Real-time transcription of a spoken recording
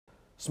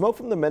Smoke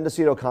from the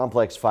Mendocino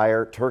Complex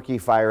fire, Turkey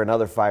Fire, and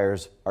other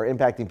fires are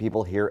impacting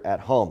people here at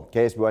home.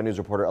 KSBY News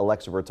reporter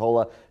Alexa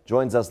Bertola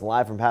joins us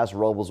live from Paso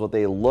Robles with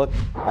a look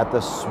at the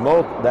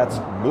smoke that's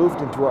moved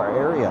into our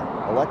area.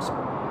 Alexa.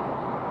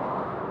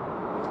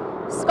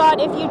 Scott,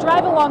 if you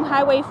drive along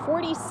Highway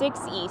 46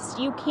 East,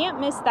 you can't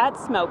miss that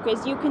smoke,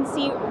 as you can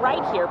see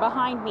right here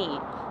behind me.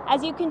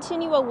 As you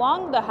continue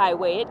along the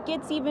highway, it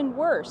gets even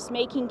worse,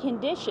 making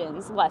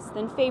conditions less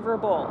than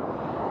favorable.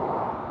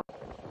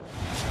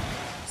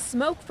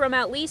 Smoke from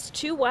at least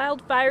 2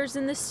 wildfires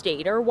in the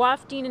state are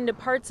wafting into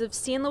parts of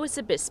San Luis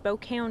Obispo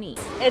County.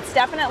 It's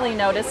definitely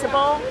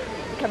noticeable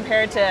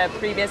compared to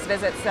previous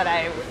visits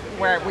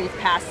where we've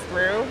passed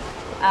through.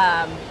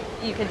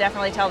 You can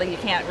definitely tell that you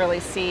can't really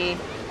see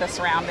the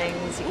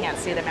surroundings, you can't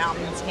see the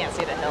mountains, you can't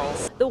see the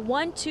hills. The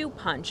 1-2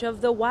 punch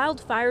of the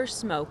wildfire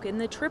smoke and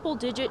the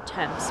triple-digit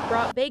temps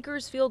brought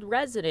Bakersfield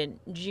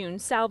resident June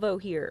Salvo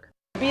here.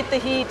 Beat the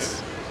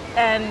heat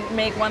and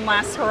make one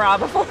last hurrah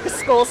before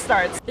school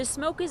starts. The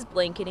smoke is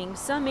blanketing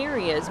some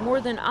areas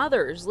more than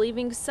others,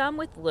 leaving some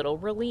with little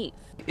relief.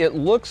 It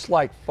looks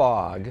like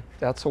fog.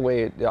 That's the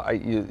way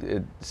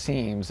it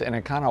seems, and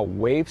it kind of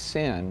wafts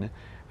in,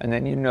 and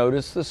then you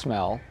notice the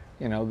smell,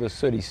 you know, the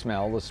sooty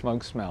smell, the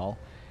smoke smell.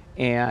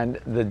 And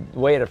the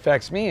way it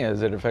affects me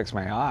is it affects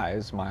my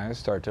eyes. My eyes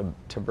start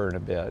to burn a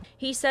bit.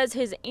 He says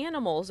his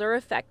animals are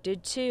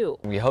affected too.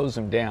 We hose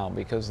them down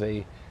because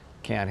they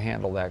can't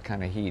handle that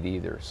kind of heat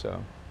either,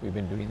 so we've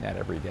been doing that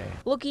every day.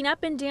 Looking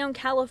up and down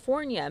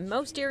California,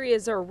 most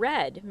areas are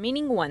red,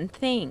 meaning one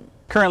thing.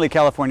 Currently,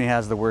 California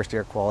has the worst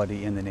air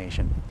quality in the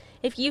nation.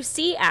 If you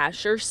see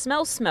ash or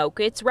smell smoke,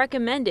 it's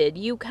recommended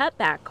you cut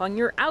back on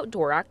your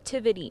outdoor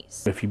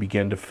activities. If you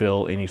begin to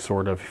feel any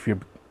sort of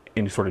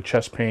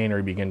chest pain, or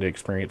you begin to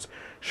experience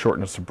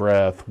shortness of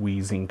breath,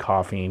 wheezing,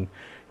 coughing,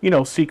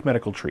 seek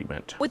medical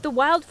treatment. With the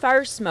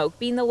wildfire smoke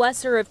being the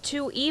lesser of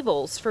two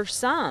evils for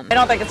some. I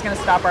don't think it's going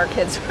to stop our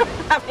kids from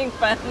having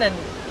fun and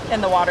in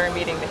the water and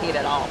beating the heat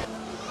at all.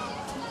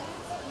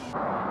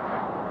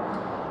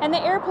 And the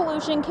Air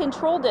Pollution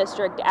Control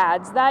District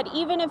adds that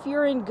even if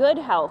you're in good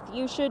health,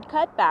 you should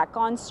cut back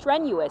on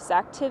strenuous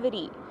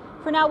activity.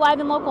 For now, live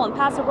and local in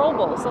Paso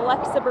Robles,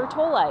 Alexa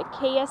Bertola,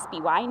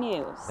 KSBY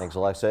News. Thanks,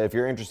 Alexa. If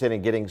you're interested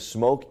in getting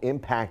smoke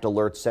impact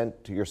alerts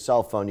sent to your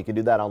cell phone, you can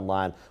do that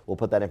online. We'll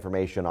put that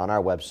information on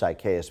our website,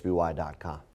 ksby.com.